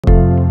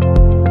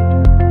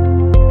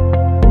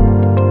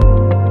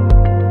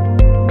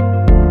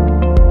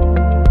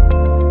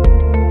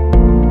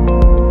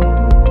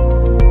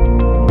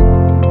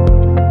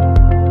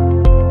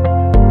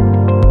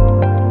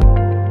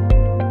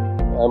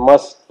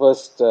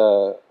first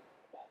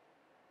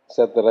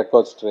set the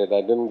record straight.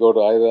 I didn't go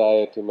to either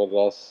IIT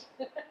Madras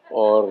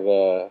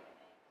or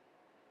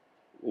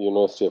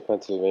University of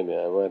Pennsylvania.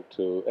 I went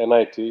to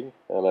NIT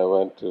and I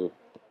went to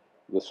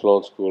the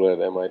Sloan School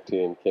at MIT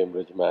in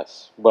Cambridge,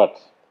 Mass.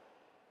 But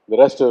the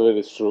rest of it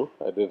is true.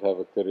 I did have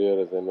a career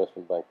as an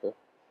investment banker.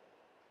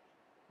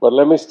 But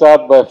let me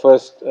start by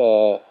first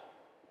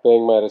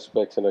paying my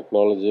respects and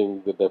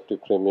acknowledging the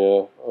Deputy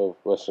Premier of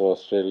Western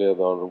Australia,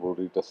 the Honourable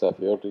Rita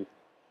Saffioti,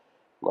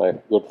 my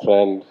good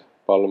friend,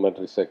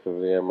 Parliamentary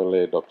Secretary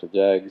MLA Dr.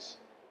 Jaggs,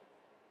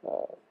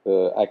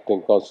 the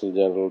Acting Consul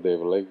General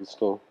David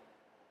Legistone,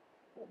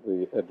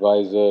 the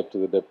advisor to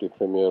the Deputy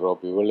Premier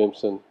Robbie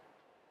Williamson,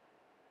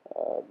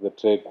 the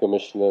Trade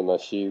Commissioner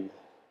Nasheed,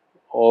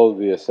 all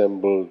the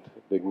assembled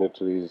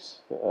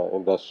dignitaries,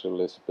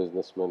 industrialists,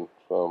 businessmen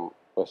from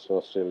Western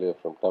Australia,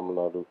 from Tamil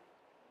Nadu.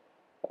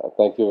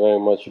 Thank you very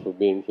much for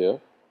being here.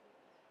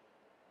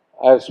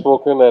 I've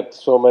spoken at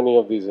so many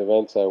of these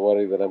events, I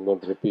worry that I'm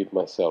going to repeat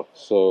myself.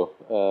 So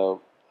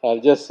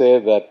I'll just say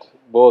that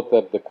both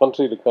at the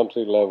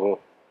country-to-country level,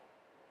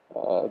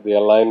 the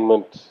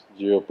alignment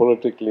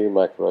geopolitically,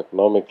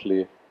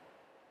 macroeconomically,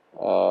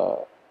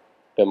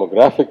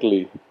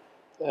 demographically,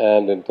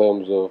 and in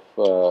terms of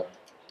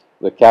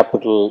the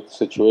capital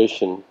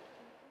situation,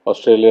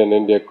 Australia and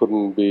India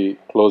couldn't be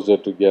closer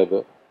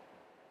together.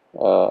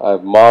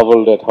 I've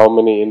marveled at how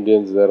many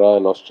Indians there are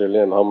in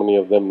Australia and how many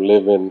of them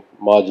live in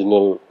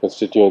marginal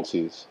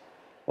constituencies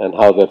and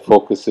how that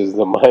focuses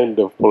the mind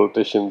of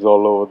politicians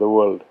all over the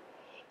world.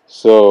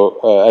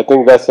 So I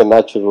think that's a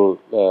natural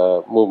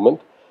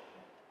movement.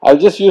 I'll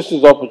just use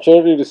this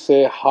opportunity to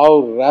say how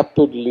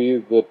rapidly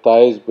the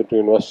ties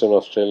between Western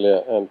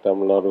Australia and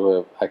Tamil Nadu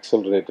have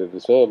accelerated.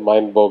 It's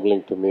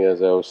mind-boggling to me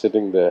as I was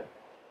sitting there.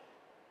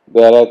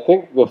 That I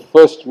think the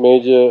first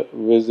major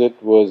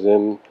visit was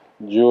in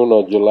June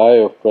or July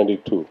of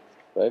 22,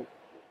 right?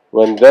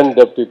 When then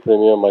Deputy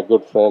Premier, my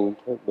good friend,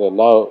 the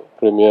now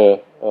Premier,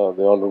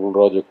 the Honourable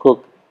Roger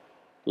Cook,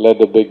 led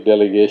a big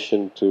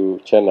delegation to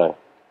Chennai.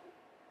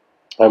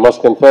 I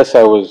must confess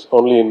I was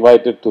only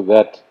invited to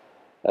that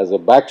as a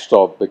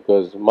backstop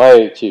because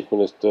my Chief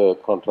Minister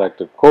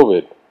contracted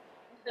COVID.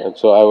 And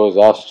so I was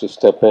asked to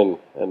step in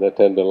and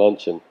attend a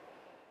luncheon.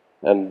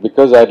 And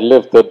because I'd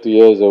lived 30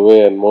 years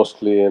away and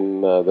mostly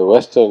in the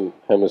Western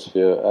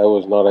Hemisphere, I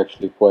was not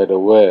actually quite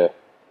aware.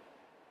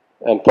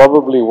 And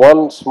probably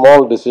one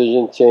small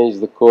decision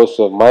changed the course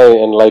of my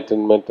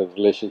enlightenment and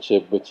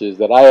relationship, which is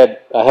that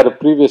I had a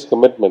previous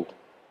commitment.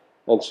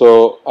 And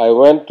so I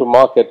went to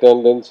mark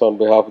attendance on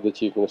behalf of the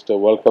Chief Minister,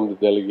 welcome the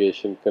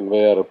delegation,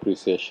 convey our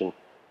appreciation,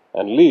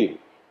 and leave.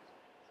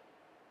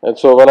 And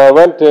so when I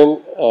went in,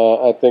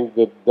 I think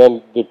the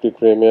then Deputy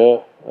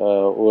Premier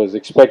was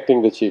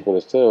expecting the Chief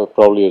Minister,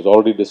 probably was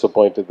already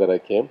disappointed that I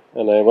came.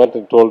 And I went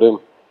and told him,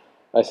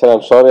 I said,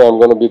 I'm sorry, I'm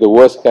going to be the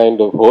worst kind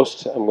of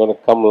host. I'm going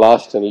to come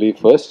last and leave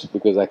first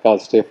because I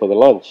can't stay for the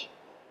lunch.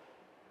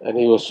 And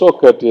he was so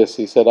courteous.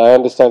 He said, I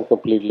understand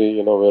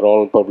completely, we're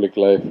all in public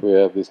life, we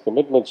have these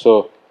commitments,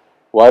 so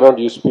why don't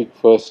you speak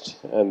first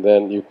and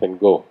then you can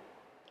go.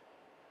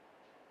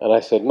 And I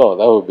said, no,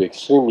 that would be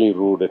extremely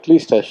rude. At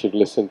least I should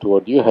listen to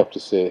what you have to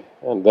say,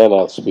 and then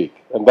I'll speak.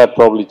 And that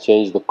probably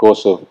changed the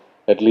course of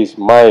at least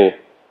my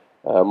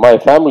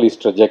family's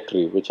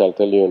trajectory, which I'll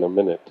tell you in a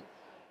minute,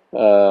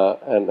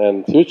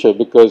 and future.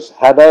 Because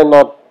had I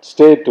not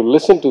stayed to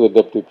listen to the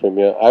Deputy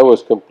Premier, I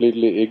was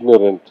completely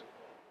ignorant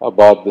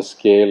about the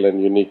scale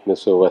and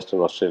uniqueness of Western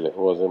Australia. It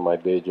wasn't my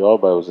day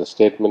job. I was a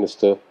state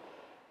minister.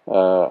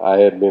 I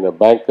had been a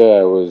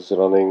banker. I was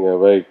running a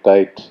very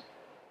tight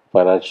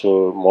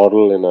financial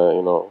model in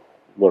a,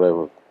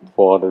 whatever,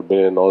 400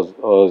 billion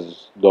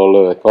Oz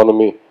dollar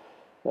economy.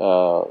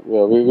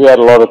 We had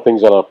a lot of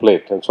things on our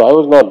plate. And so I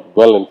was not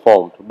well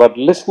informed. But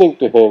listening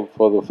to him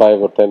for the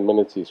 5 or 10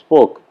 minutes he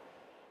spoke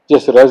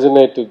just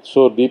resonated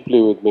so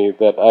deeply with me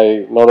that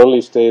I not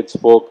only stayed,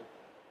 spoke,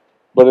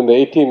 but in the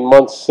 18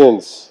 months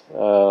since,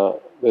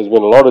 there's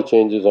been a lot of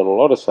changes on a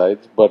lot of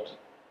sides, but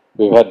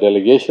we've had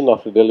delegation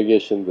after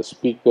delegation, the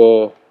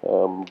Speaker,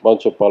 a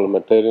bunch of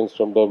parliamentarians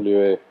from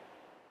WA,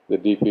 the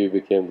DP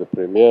became the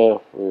Premier,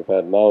 we've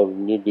had now the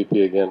new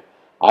DP again.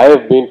 I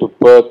have been to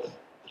Perth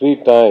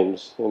 3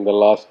 times in the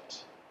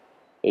last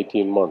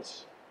 18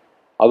 months.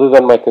 Other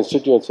than my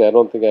constituency, I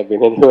don't think I've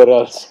been anywhere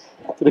else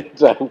 3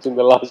 times in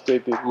the last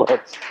 18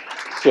 months.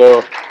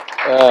 So,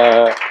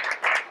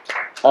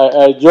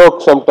 I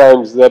joke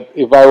sometimes that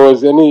if I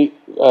was any,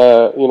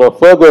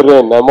 further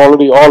in, I'm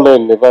already all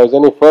in. If I was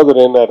any further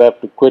in, I'd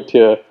have to quit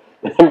here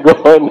and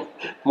go and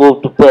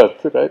move to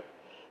Perth, right?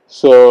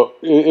 So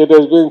it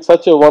has been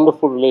such a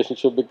wonderful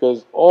relationship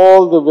because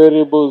all the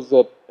variables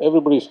that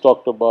everybody's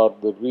talked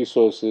about, the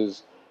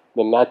resources,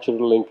 the natural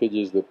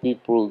linkages, the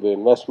people, the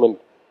investment,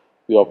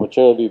 the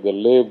opportunity, the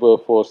labor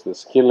force, the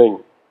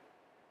skilling,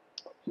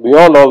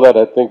 beyond all that,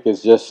 I think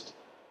is just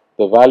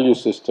the value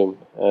system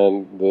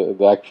and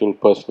the actual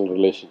personal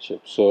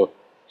relationship. So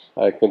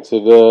I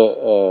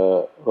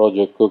consider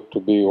Roger Cook to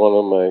be one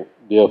of my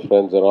dear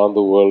friends around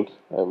the world.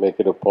 I make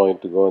it a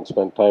point to go and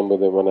spend time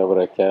with him whenever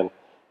I can.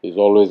 He's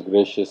always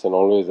gracious and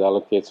always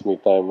allocates me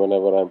time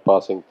whenever I'm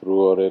passing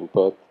through or in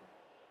Perth.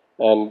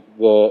 And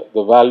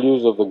the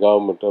values of the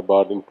government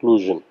about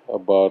inclusion,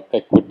 about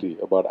equity,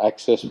 about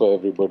access for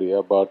everybody,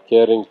 about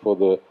caring for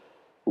the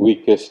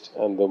weakest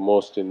and the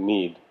most in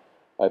need,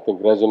 I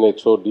think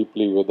resonates so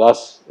deeply with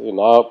us in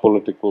our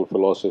political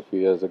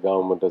philosophy as a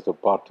government, as a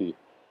party,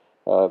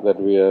 that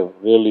we have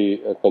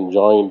really a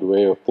conjoined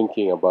way of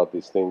thinking about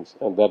these things,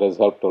 and that has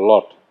helped a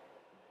lot.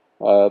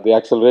 The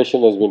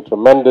acceleration has been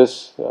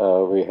tremendous.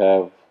 We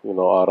have,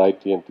 our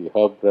IT&T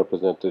hub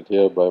represented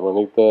here by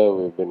Vanita.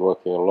 We've been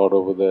working a lot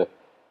over there.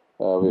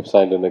 We've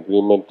signed an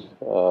agreement.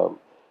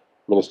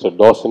 Minister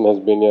Dawson has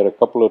been here a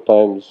couple of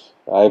times.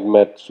 I've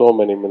met so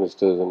many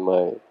ministers in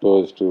my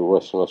tours to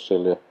Western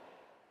Australia.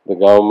 The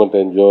government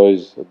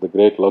enjoys the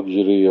great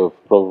luxury of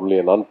probably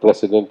an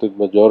unprecedented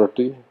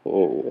majority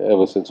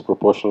ever since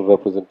proportional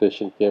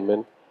representation came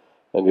in,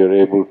 and you're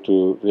able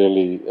to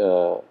really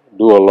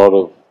do a lot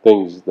of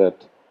things that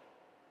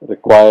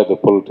require the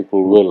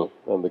political will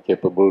and the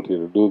capability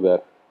to do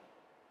that.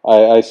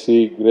 I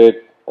see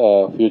great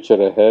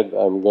future ahead.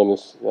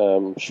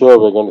 I'm sure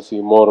we're going to see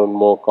more and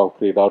more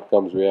concrete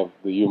outcomes. We have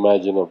the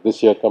Imagine of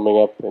this year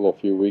coming up in a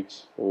few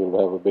weeks.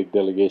 We'll have a big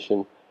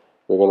delegation.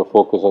 We're going to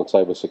focus on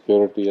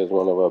cybersecurity as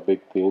one of our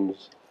big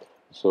themes.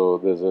 So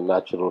there's a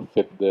natural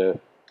fit there.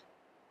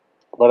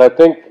 But I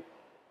think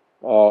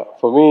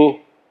for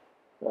me,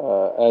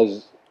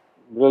 as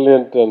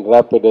brilliant and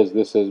rapid as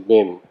this has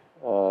been,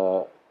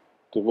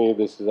 to me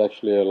this is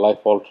actually a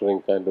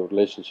life-altering kind of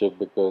relationship,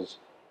 because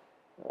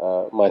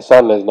my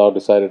son has now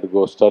decided to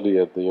go study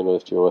at the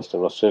University of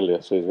Western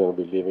Australia, so he's going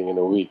to be leaving in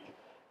a week,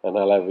 and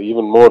I'll have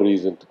even more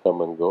reason to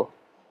come and go.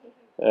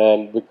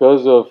 And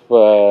because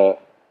of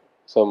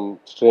some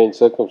strange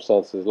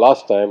circumstances,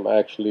 last time I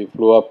actually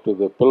flew up to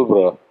the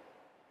Pilbara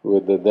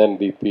with the then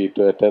DP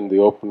to attend the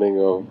opening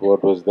of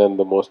what was then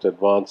the most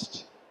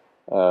advanced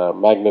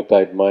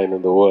magnetite mine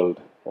in the world,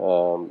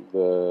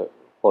 the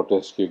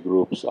Fortescue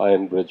Group's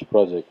Iron Bridge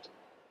project.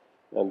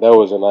 And that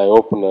was an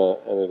eye-opener,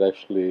 and it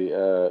actually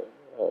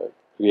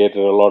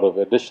created a lot of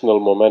additional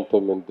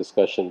momentum in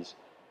discussions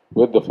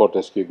with the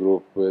Fortescue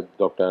Group, with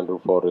Dr. Andrew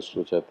Forrest,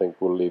 which I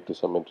think will lead to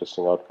some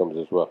interesting outcomes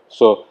as well.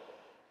 So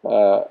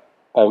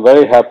I'm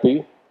very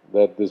happy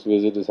that this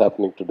visit is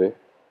happening today.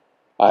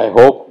 I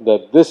hope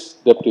that this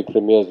Deputy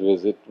Premier's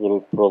visit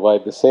will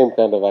provide the same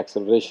kind of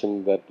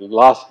acceleration that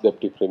last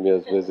Deputy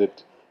Premier's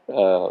visit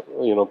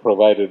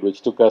provided,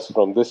 which took us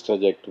from this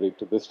trajectory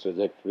to this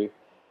trajectory.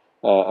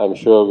 I'm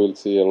sure we'll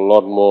see a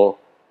lot more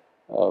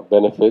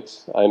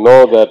benefits. I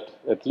know that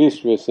at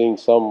least we're seeing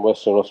some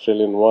Western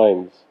Australian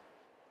wines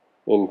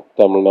in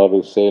Tamil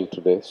Nadu sale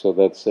today, so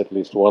that's at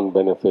least one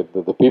benefit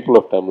that the people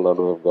of Tamil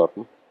Nadu have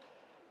gotten.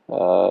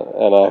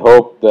 And I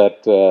hope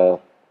that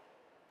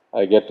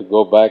I get to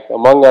go back,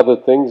 among other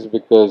things,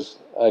 because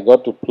I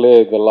got to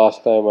play the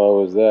last time I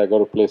was there. I got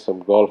to play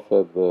some golf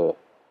at the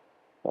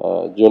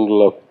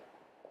Joondalup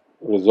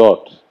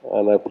Resort,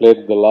 and I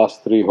played the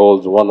last 3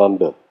 holes 1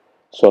 under.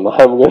 So now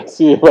I'm going to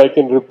see if I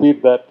can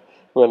repeat that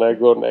when I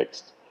go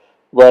next.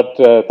 But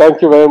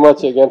thank you very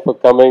much again for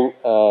coming.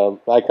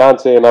 I can't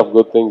say enough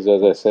good things.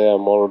 As I say,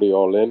 I'm already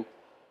all in.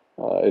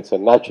 It's a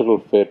natural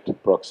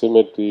fit,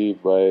 proximity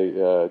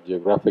by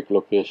geographic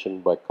location,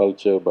 by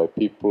culture, by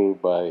people,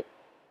 by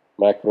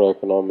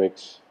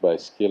macroeconomics, by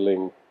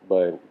skilling,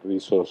 by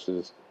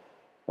resources.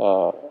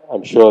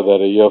 I'm sure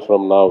that a year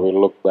from now we'll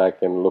look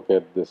back and look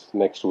at this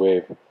next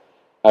wave.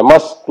 I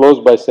must close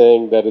by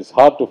saying that it's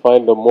hard to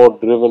find a more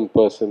driven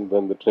person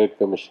than the Trade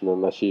Commissioner,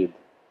 Nasheed,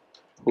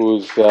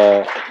 whose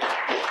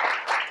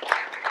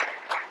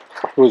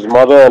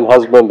mother and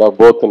husband are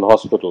both in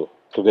hospital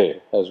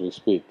today as we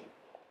speak.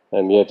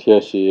 And yet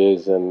here she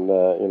is, and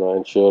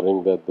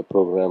ensuring that the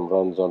program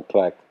runs on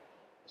track.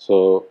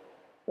 So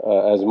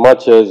as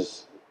much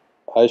as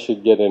I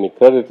should get any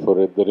credit for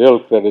it, the real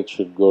credit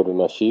should go to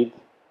Nasheed,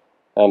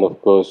 and of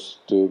course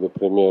to the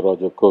Premier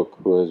Roger Cook,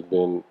 who has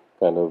been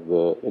kind of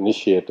the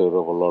initiator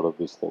of a lot of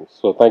these things.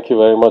 So thank you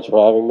very much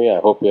for having me. I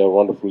hope you have a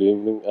wonderful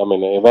evening.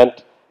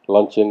 Event,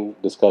 luncheon,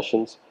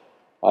 discussions.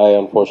 I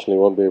unfortunately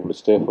won't be able to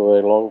stay for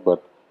very long,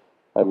 but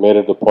I made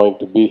it a point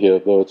to be here,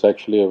 though it's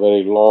actually a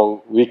very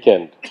long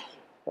weekend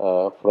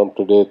from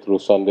today through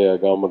Sunday, our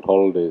government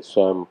holidays.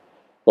 So I'm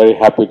very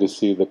happy to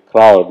see the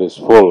crowd is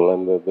full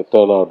and the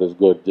turnout is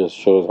good. Just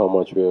shows how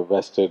much we have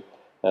vested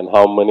and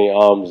how many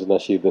arms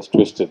Nasheed has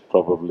twisted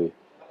probably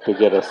to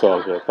get us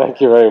all here. Thank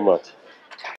you very much.